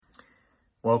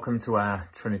Welcome to our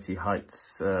Trinity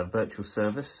Heights virtual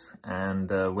service, and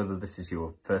whether this is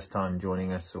your first time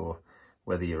joining us or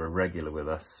whether you're a regular with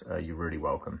us, you're really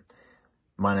welcome.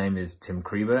 My name is Tim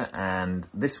Krieber, and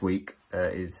this week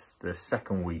is the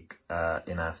second week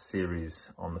in our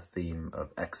series on the theme of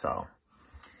exile.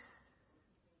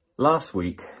 Last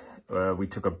week, we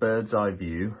took a bird's eye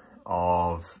view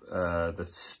of the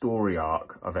story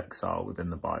arc of exile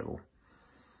within the Bible.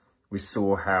 We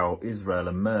saw how Israel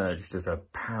emerged as a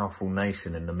powerful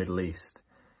nation in the Middle East,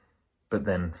 but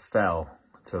then fell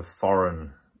to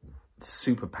foreign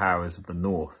superpowers of the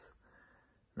north.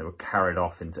 They were carried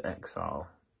off into exile.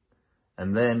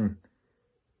 And then,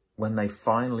 when they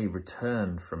finally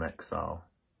returned from exile,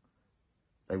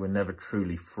 they were never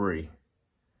truly free.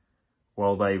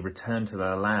 While they returned to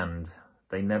their land,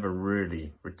 they never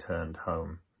really returned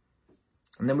home.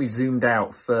 And then we zoomed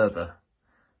out further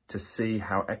to see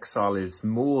how exile is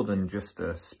more than just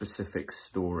a specific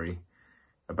story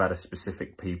about a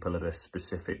specific people at a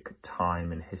specific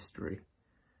time in history.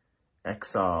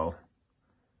 Exile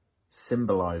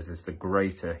symbolizes the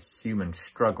greater human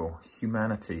struggle.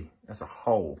 Humanity as a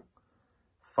whole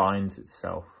finds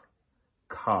itself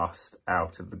cast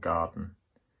out of the garden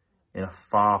in a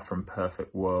far from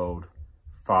perfect world,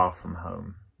 far from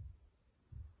home.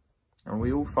 And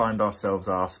we all find ourselves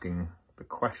asking the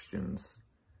questions: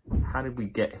 how did we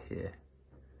get here?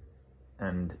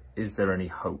 And is there any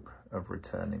hope of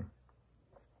returning?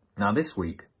 Now, this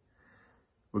week,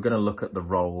 we're going to look at the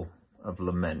role of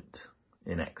lament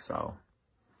in exile.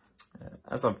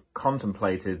 As I've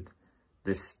contemplated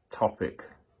this topic,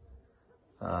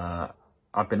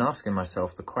 I've been asking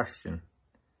myself the question,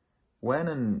 when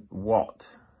and what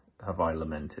have I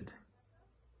lamented?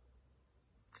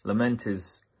 Lament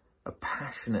is a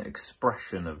passionate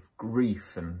expression of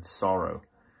grief and sorrow.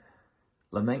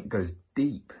 Lament goes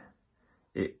deep.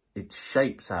 It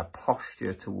shapes our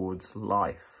posture towards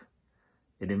life.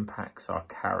 It impacts our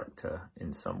character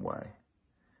in some way.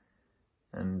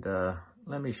 And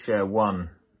let me share one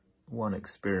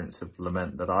experience of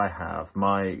lament that I have.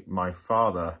 My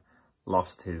father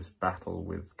lost his battle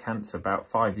with cancer about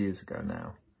 5 years ago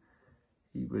now.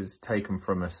 He was taken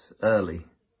from us early.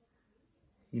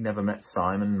 He never met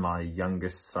Simon, my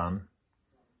youngest son.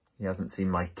 He hasn't seen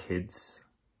my kids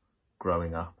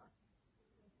growing up.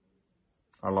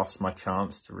 I lost my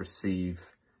chance to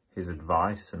receive his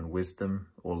advice and wisdom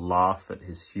or laugh at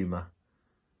his humour.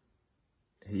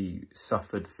 He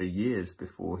suffered for years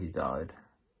before he died.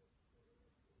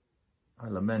 I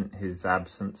lament his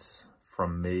absence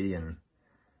from me and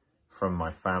from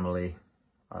my family.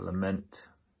 I lament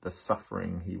the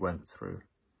suffering he went through,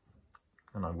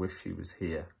 and I wish he was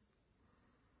here.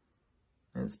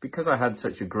 And it's because I had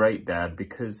such a great dad,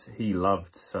 because he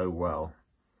loved so well,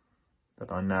 that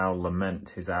I now lament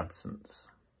his absence.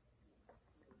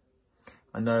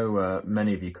 I know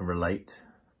many of you can relate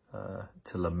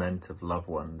to lament of loved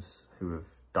ones who have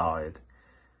died.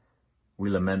 We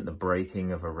lament the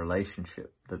breaking of a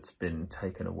relationship that's been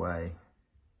taken away.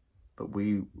 But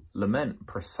we lament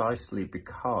precisely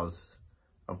because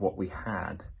of what we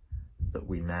had that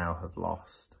we now have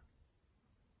lost.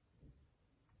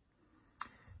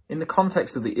 In the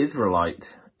context of the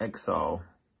Israelite exile,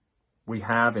 we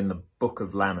have in the book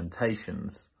of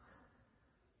Lamentations,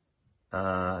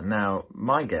 now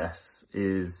my guess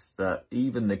is that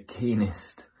even the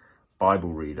keenest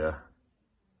Bible reader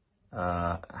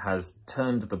has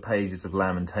turned to the pages of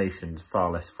Lamentations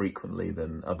far less frequently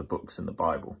than other books in the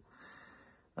Bible.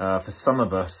 For some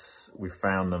of us, we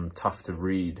found them tough to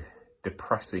read,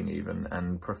 depressing even,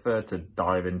 and prefer to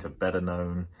dive into better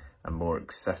known and more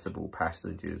accessible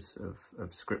passages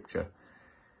of scripture.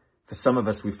 For some of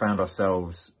us, we found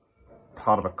ourselves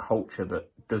part of a culture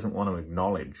that doesn't want to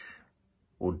acknowledge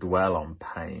or dwell on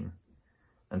pain.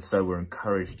 And so we're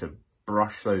encouraged to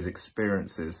brush those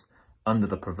experiences under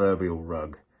the proverbial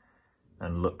rug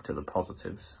and look to the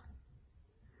positives.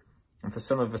 And for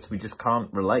some of us, we just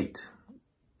can't relate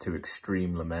to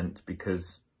extreme lament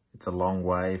because it's a long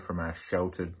way from our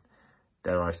sheltered,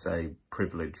 dare I say,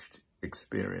 privileged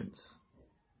experience.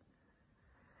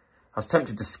 I was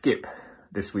tempted to skip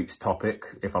this week's topic,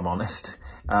 if I'm honest,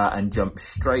 and jump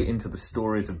straight into the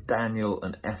stories of Daniel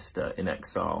and Esther in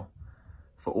exile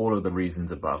for all of the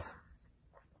reasons above.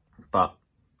 But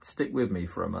stick with me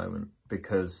for a moment,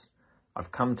 because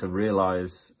I've come to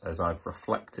realize as I've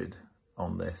reflected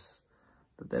on this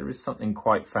that there is something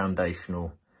quite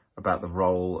foundational about the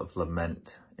role of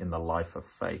lament in the life of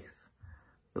faith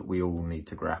that we all need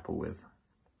to grapple with.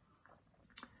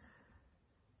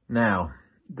 Now,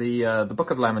 the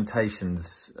Book of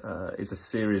Lamentations is a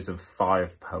series of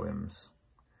 5 poems.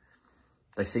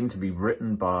 They seem to be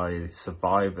written by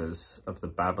survivors of the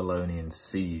Babylonian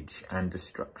siege and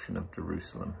destruction of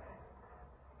Jerusalem.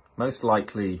 Most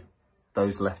likely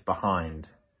those left behind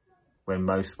when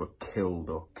most were killed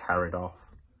or carried off.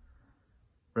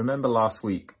 Remember last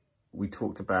week we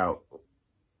talked about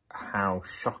how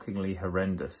shockingly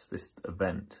horrendous this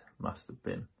event must have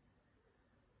been.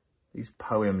 These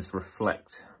poems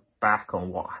reflect back on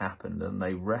what happened, and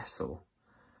they wrestle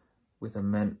with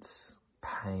immense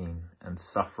pain and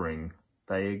suffering.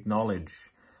 They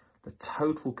acknowledge the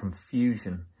total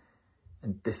confusion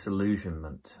and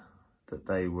disillusionment that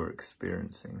they were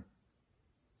experiencing.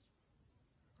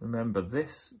 Remember,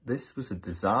 this was a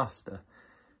disaster.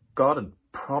 God had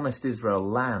promised Israel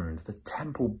land, the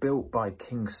temple built by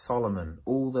King Solomon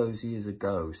all those years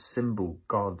ago, symbol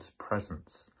God's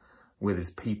presence with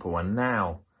his people, and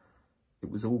now it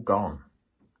was all gone.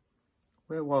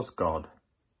 Where was God?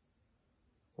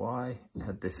 Why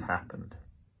had this happened?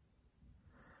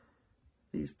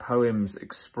 These poems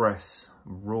express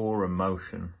raw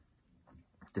emotion,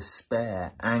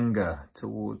 despair, anger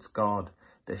towards God.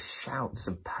 They're shouts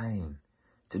of pain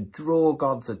to draw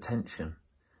God's attention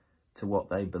to what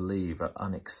they believe are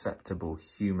unacceptable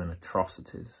human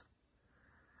atrocities.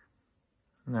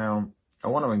 Now, I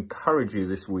want to encourage you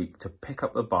this week to pick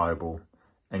up the Bible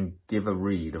and give a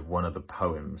read of one of the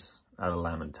poems out of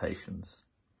Lamentations.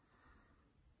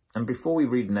 And before we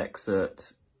read an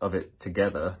excerpt of it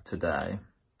together today,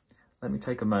 let me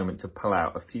take a moment to pull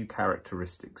out a few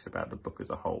characteristics about the book as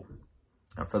a whole.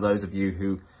 And for those of you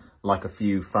who like a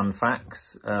few fun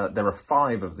facts, there are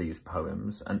 5 of these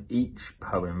poems, and each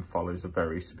poem follows a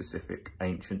very specific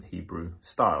ancient Hebrew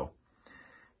style.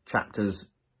 Chapters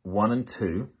 1 and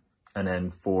 2, and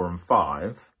then 4 and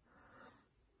 5,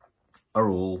 are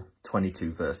all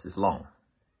 22 verses long.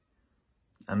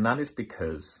 And that is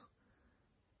because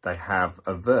they have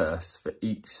a verse for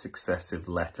each successive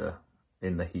letter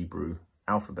in the Hebrew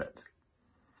alphabet.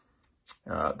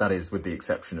 That is with the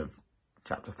exception of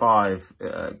chapter 5,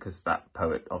 because that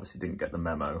poet obviously didn't get the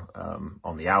memo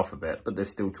on the alphabet, but there's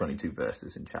still 22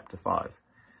 verses in chapter 5.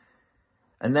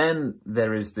 And then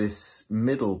there is this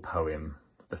middle poem,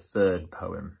 the third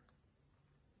poem.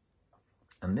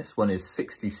 And this one is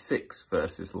 66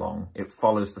 verses long. It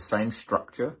follows the same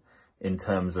structure in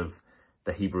terms of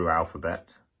the Hebrew alphabet,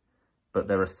 but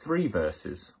there are 3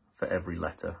 verses for every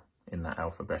letter in that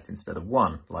alphabet instead of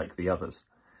 1, like the others.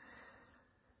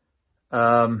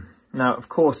 Now, of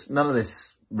course, none of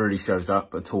this really shows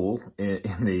up at all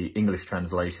in the English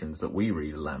translations that we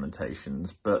read of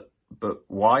Lamentations, but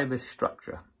why this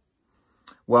structure?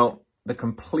 Well, the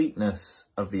completeness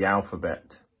of the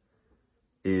alphabet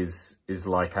is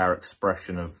like our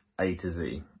expression of A to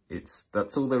Z.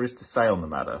 That's all there is to say on the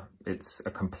matter. It's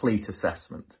a complete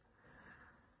assessment.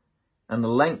 And the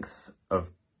length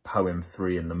of poem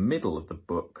 3 in the middle of the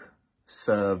book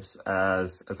serves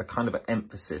as a kind of an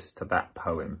emphasis to that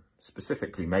poem,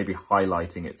 specifically maybe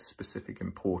highlighting its specific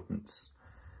importance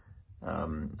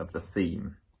of the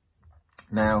theme.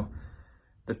 Now,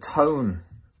 the tone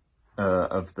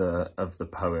of the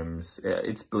poems,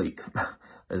 it's bleak.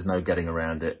 There's no getting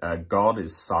around it. God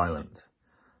is silent.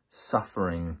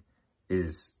 Suffering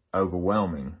is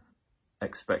overwhelming.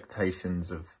 Expectations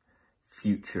of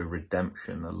future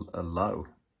redemption are low.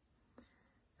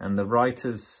 And the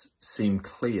writers seem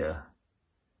clear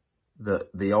that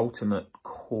the ultimate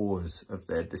cause of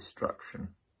their destruction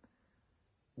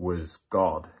was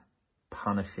God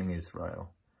punishing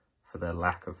Israel for their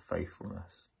lack of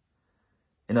faithfulness.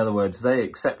 In other words, they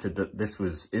accepted that this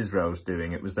was Israel's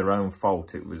doing. It was their own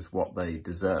fault. It was what they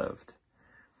deserved.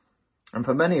 And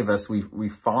for many of us, we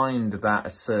find that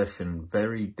assertion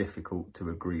very difficult to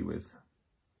agree with.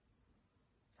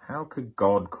 How could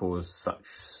God cause such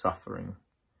suffering?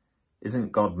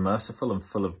 Isn't God merciful and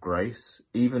full of grace?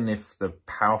 Even if the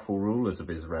powerful rulers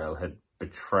of Israel had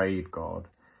betrayed God,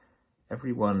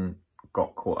 everyone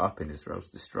got caught up in Israel's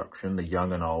destruction, the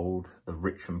young and old, the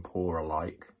rich and poor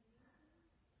alike.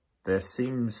 There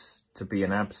seems to be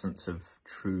an absence of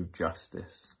true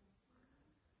justice.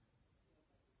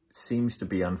 It seems to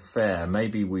be unfair.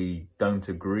 Maybe we don't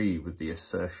agree with the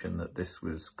assertion that this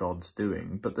was God's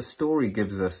doing, but the story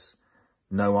gives us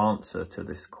no answer to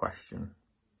this question.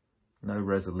 No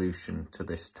resolution to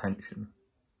this tension.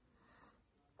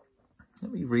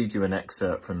 Let me read you an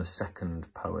excerpt from the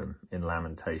second poem in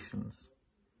Lamentations.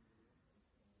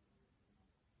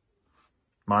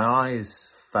 My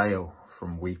eyes fail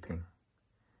from weeping.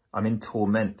 I'm in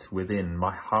torment within.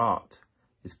 My heart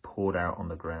is poured out on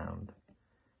the ground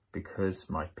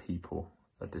because my people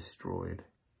are destroyed.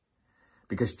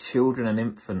 Because children and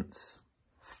infants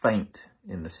faint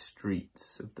in the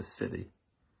streets of the city.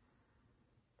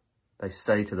 They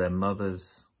say to their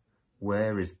mothers,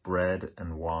 "Where is bread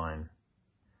and wine?"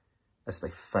 As they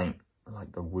faint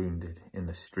like the wounded in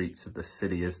the streets of the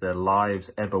city, as their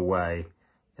lives ebb away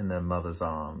in their mother's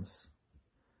arms.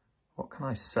 What can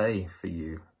I say for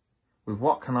you? With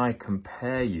what can I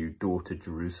compare you, daughter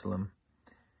Jerusalem?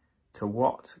 To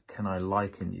what can I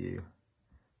liken you,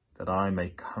 that I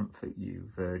may comfort you,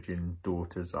 virgin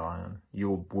daughter Zion?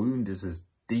 Your wound is as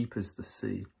deep as the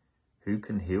sea. Who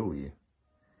can heal you?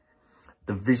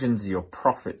 The visions of your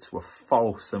prophets were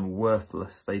false and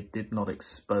worthless. They did not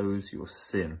expose your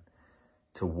sin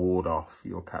to ward off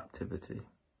your captivity.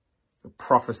 The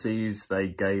prophecies they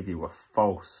gave you were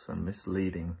false and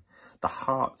misleading. The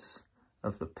hearts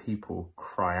of the people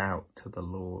cry out to the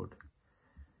Lord.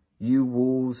 You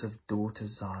walls of daughter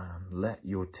Zion, let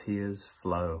your tears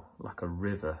flow like a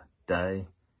river day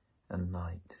and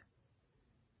night.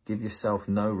 Give yourself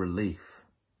no relief,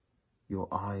 your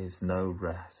eyes no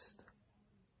rest.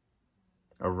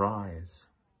 Arise,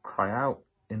 cry out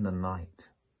in the night.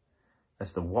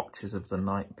 As the watches of the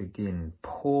night begin,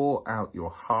 pour out your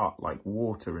heart like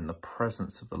water in the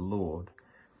presence of the Lord.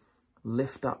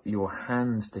 Lift up your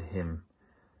hands to him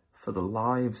for the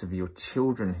lives of your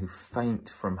children who faint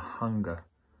from hunger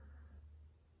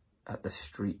at the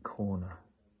street corner.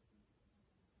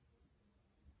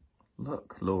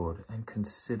 Look, Lord, and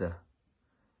consider,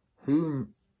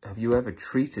 whom have you ever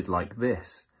treated like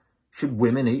this? Should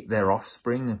women eat their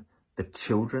offspring, the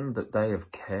children that they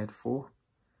have cared for?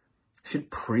 Should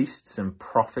priests and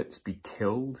prophets be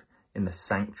killed in the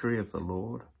sanctuary of the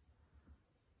Lord?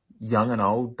 Young and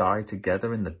old die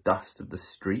together in the dust of the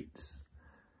streets.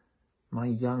 My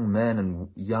young men and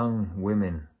young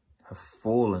women have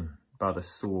fallen by the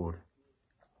sword.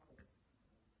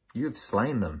 You have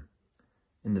slain them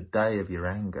in the day of your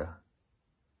anger.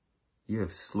 You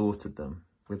have slaughtered them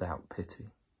without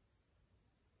pity.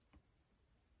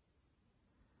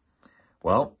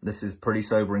 Well, this is pretty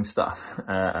sobering stuff,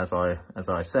 as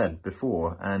I said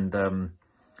before, and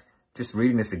just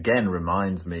reading this again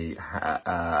reminds me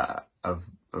of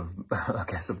I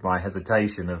guess of my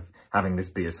hesitation of having this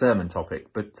be a sermon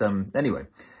topic. But anyway,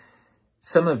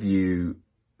 some of you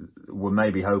were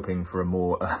maybe hoping for a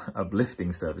more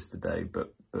uplifting service today,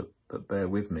 but bear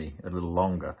with me a little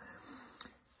longer.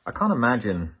 I can't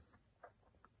imagine,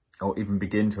 or even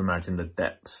begin to imagine, the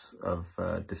depths of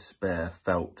despair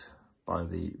felt by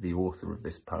the author of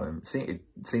this poem. It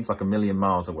seems like a million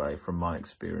miles away from my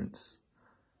experience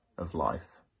of life.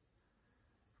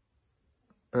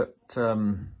 But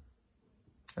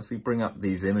as we bring up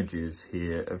these images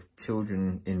here of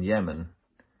children in Yemen,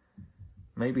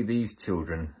 maybe these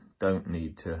children don't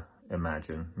need to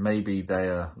imagine. Maybe they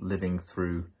are living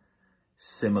through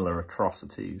similar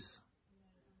atrocities,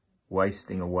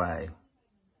 wasting away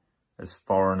as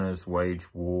foreigners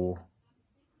wage war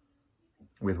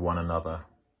with one another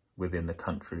within the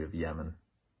country of Yemen.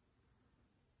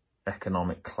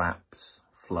 Economic collapse,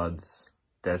 floods,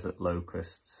 desert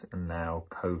locusts, and now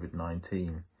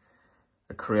COVID-19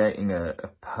 are creating a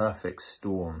perfect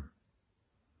storm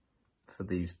for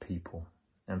these people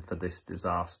and for this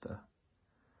disaster.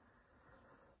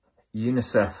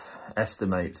 UNICEF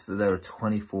estimates that there are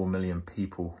 24 million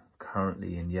people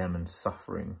currently in Yemen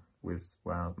suffering with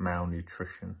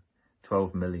malnutrition.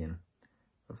 12 million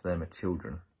of them are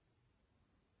children.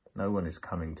 No one is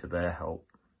coming to their help.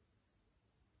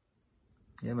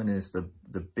 Yemen is the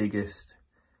biggest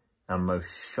and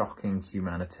most shocking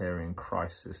humanitarian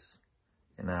crisis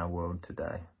in our world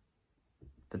today.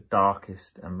 The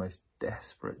darkest and most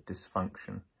desperate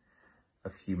dysfunction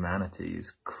of humanity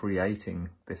is creating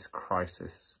this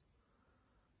crisis.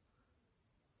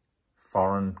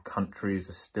 Foreign countries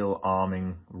are still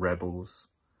arming rebels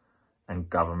and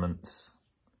governments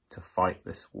to fight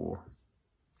this war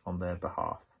on their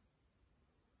behalf.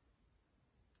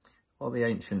 While the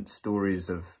ancient stories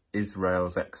of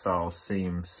Israel's exile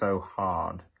seem so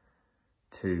hard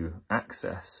to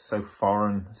access, so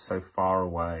foreign, so far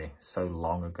away, so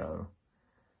long ago,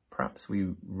 perhaps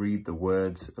we read the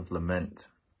words of lament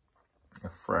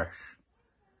afresh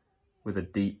with a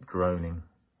deep groaning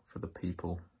for the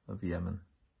people of Yemen.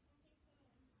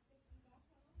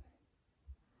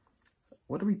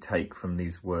 What do we take from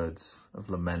these words of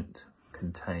lament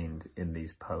contained in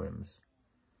these poems?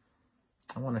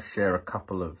 I want to share a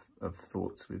couple of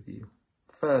thoughts with you.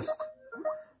 First,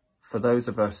 for those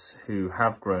of us who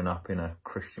have grown up in a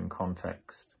Christian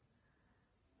context,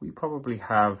 we probably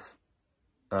have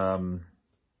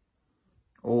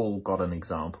all got an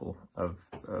example of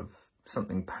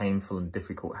something painful and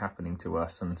difficult happening to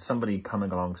us, and somebody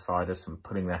coming alongside us and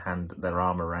putting their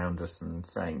arm around us and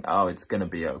saying, "Oh, it's going to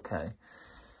be okay."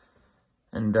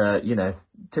 And,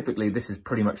 typically this is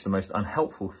pretty much the most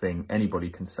unhelpful thing anybody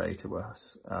can say to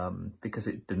us, because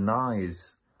it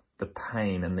denies the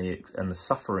pain and the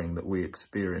suffering that we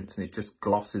experience, and it just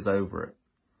glosses over it,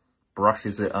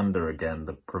 brushes it under again,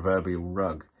 the proverbial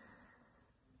rug.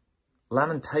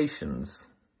 Lamentations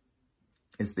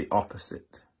is the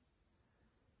opposite.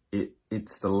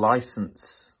 It's the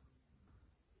license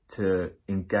to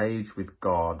engage with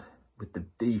God with the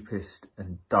deepest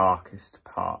and darkest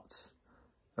parts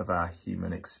of our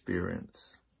human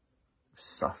experience of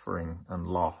suffering and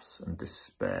loss and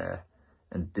despair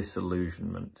and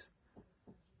disillusionment.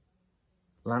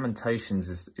 Lamentations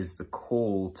is the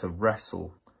call to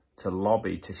wrestle, to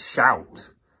lobby, to shout,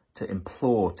 to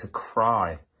implore, to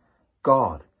cry,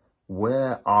 God,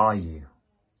 where are you?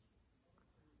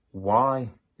 Why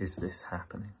is this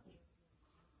happening?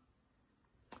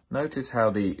 Notice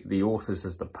how the authors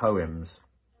of the poems,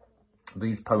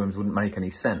 these poems wouldn't make any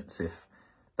sense if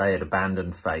they had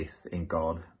abandoned faith in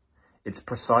God. It's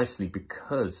precisely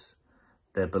because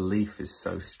their belief is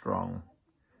so strong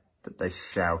that they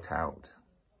shout out.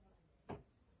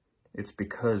 It's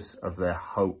because of their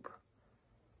hope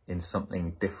in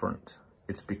something different.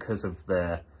 It's because of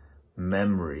their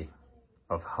memory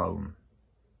of home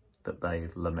that they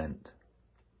lament.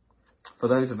 For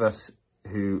those of us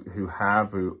who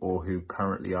have or who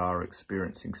currently are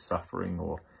experiencing suffering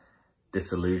or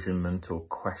disillusionment or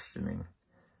questioning,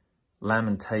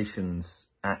 Lamentations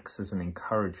acts as an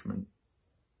encouragement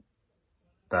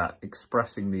that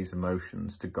expressing these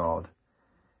emotions to God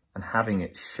and having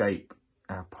it shape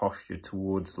our posture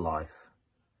towards life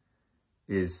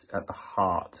is at the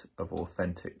heart of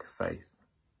authentic faith.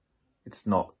 It's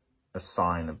not a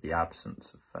sign of the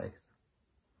absence of faith.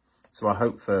 So I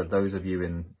hope for those of you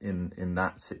in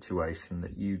that situation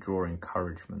that you draw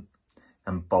encouragement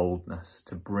and boldness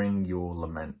to bring your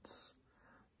laments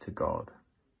to God.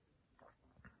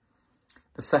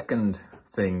 The second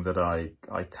thing that I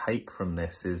take from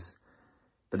this is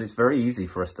that it's very easy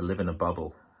for us to live in a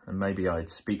bubble. And maybe I'd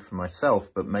speak for myself,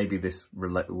 but maybe this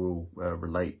will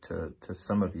relate to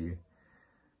some of you.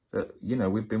 That,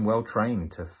 we've been well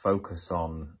trained to focus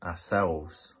on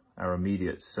ourselves, our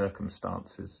immediate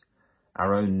circumstances,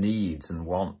 our own needs and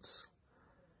wants.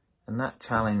 And the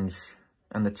challenge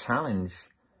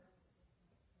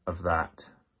of that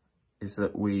is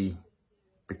that we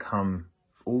become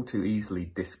all too easily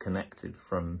disconnected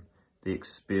from the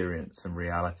experience and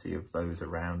reality of those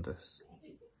around us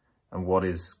and what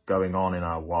is going on in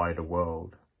our wider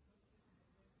world.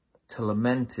 To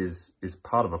lament is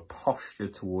part of a posture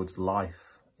towards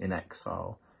life in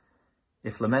exile.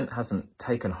 If lament hasn't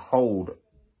taken hold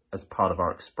as part of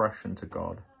our expression to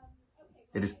God,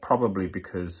 it is probably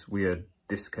because we are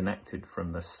disconnected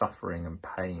from the suffering and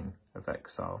pain of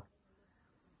exile.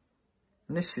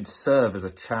 And this should serve as a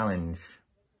challenge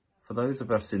for those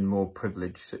of us in more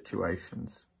privileged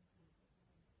situations.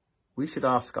 We should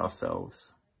ask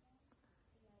ourselves,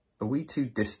 are we too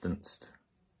distanced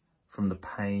from the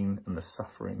pain and the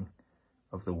suffering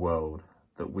of the world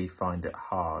that we find it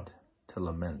hard to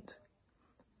lament?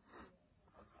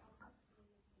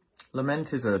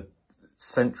 Lament is a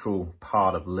central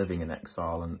part of living in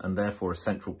exile and therefore a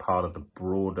central part of the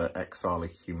broader exile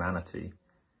of humanity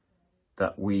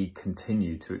that we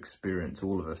continue to experience,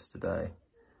 all of us today.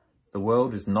 The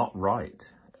world is not right.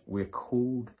 We're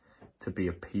called to be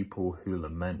a people who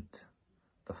lament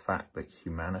the fact that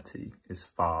humanity is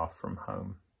far from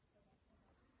home.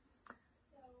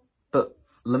 But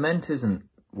lament isn't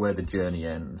where the journey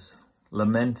ends.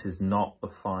 Lament is not the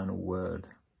final word.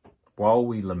 While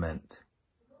we lament,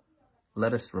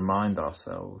 let us remind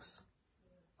ourselves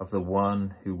of the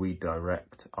one who we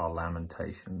direct our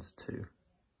lamentations to.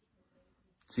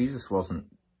 Jesus wasn't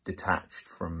detached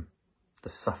from the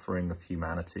suffering of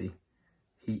humanity.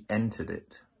 He entered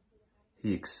it.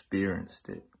 He experienced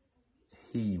it.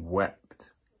 He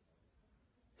wept.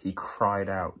 He cried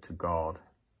out to God.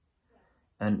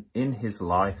 And in his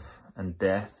life and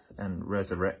death and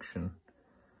resurrection,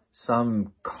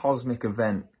 some cosmic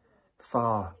event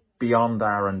far beyond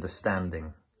our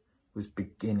understanding was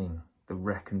beginning the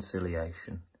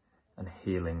reconciliation and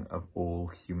healing of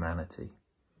all humanity.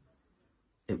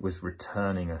 It was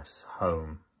returning us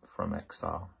home from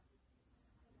exile.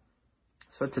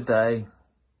 So today,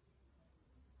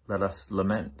 let us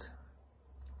lament.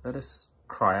 Let us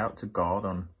cry out to God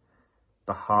on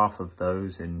behalf of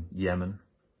those in Yemen,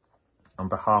 on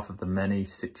behalf of the many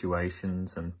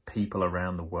situations and people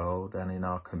around the world and in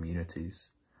our communities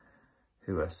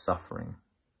who are suffering,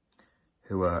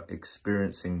 who are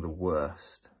experiencing the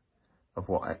worst of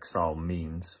what exile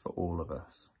means for all of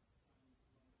us.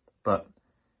 But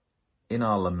in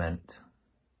our lament,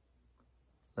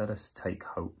 let us take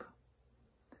hope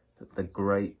that the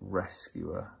great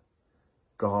rescuer,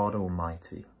 God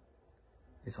Almighty,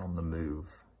 is on the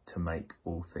move to make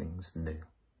all things new.